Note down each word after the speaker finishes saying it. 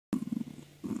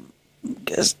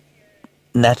goes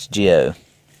Nat Geo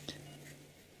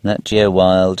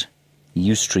Wild,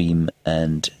 Ustream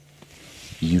and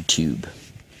YouTube.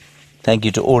 Thank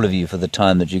you to all of you for the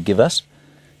time that you give us.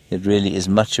 It really is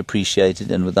much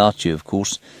appreciated, and without you, of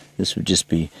course, this would just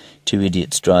be two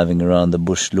idiots driving around the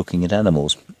bush looking at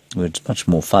animals. Where it's much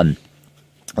more fun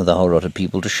with a whole lot of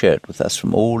people to share it with us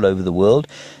from all over the world,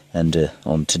 and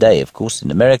on today, of course,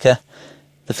 in America,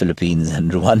 the Philippines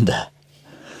and Rwanda.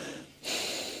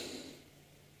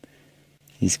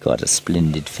 He's quite a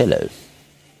splendid fellow.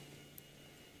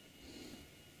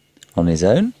 On his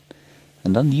own,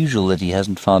 and unusual that he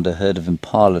hasn't found a herd of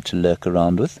Impala to lurk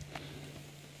around with.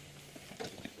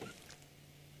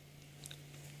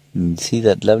 You see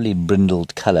that lovely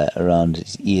brindled colour around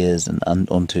his ears and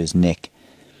onto his neck.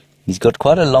 He's got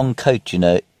quite a long coat, you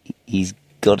know. He's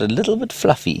got a little bit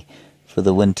fluffy for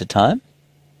the winter time.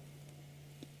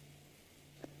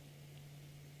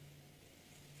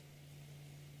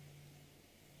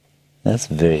 That's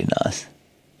very nice.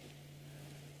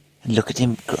 Look at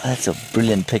him, that's a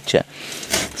brilliant picture.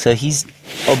 So he's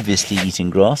obviously eating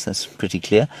grass, that's pretty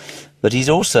clear, but he's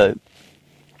also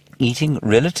eating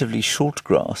relatively short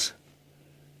grass.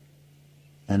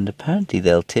 And apparently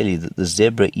they'll tell you that the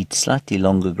zebra eats slightly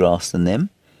longer grass than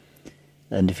them.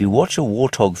 And if you watch a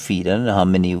warthog feed, I don't know how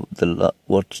many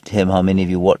of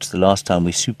you watched the last time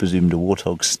we super zoomed a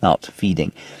warthog snout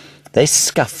feeding. They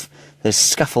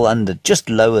scuffle under just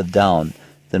lower down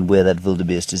than where that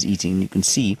wildebeest is eating. You can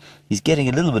see he's getting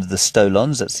a little bit of the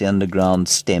stolons, that's the underground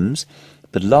stems,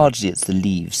 but largely it's the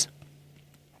leaves.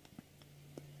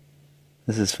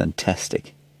 This is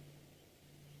fantastic.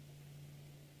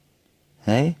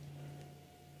 Hey?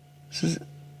 This is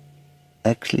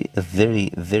actually a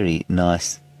very, very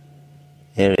nice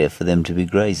area for them to be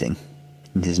grazing.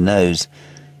 And his nose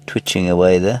twitching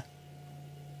away there.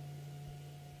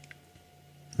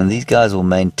 And these guys will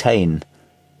maintain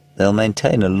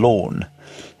a lawn.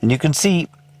 And you can see,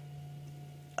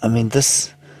 I mean,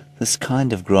 this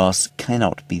kind of grass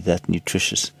cannot be that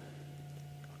nutritious.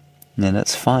 And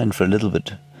that's fine for a little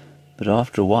bit, but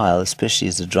after a while, especially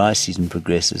as the dry season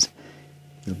progresses,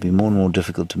 it'll be more and more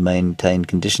difficult to maintain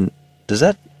condition. Does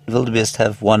that wildebeest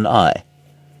have one eye?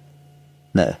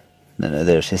 No,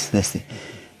 there it is.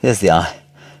 There's the eye.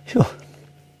 Sure.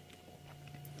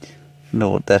 I know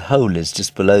what that hole is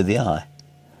just below the eye.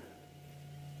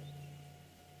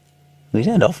 We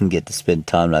don't often get to spend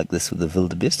time like this with the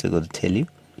wildebeest, I've got to tell you.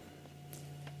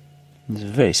 It's a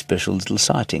very special little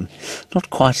sighting. Not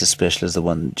quite as special as the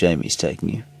one that Jamie's taking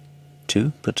you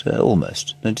to, but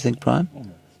almost. Don't you think, Prime?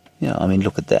 Almost. Yeah, I mean,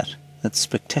 look at that. That's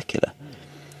spectacular.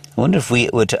 I wonder if we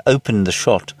were to open the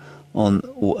shot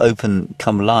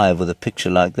come live with a picture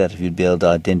like that, if you'd be able to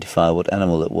identify what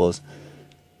animal it was.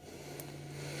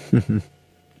 In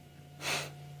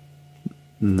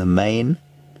the mane.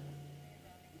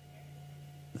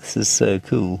 This is so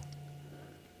cool.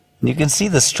 And you can see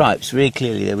the stripes very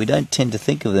clearly there. We don't tend to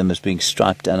think of them as being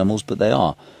striped animals, but they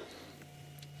are.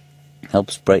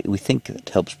 We think it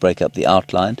helps break up the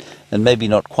outline, and maybe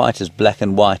not quite as black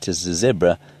and white as the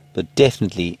zebra, but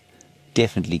definitely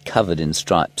covered in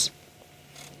stripes.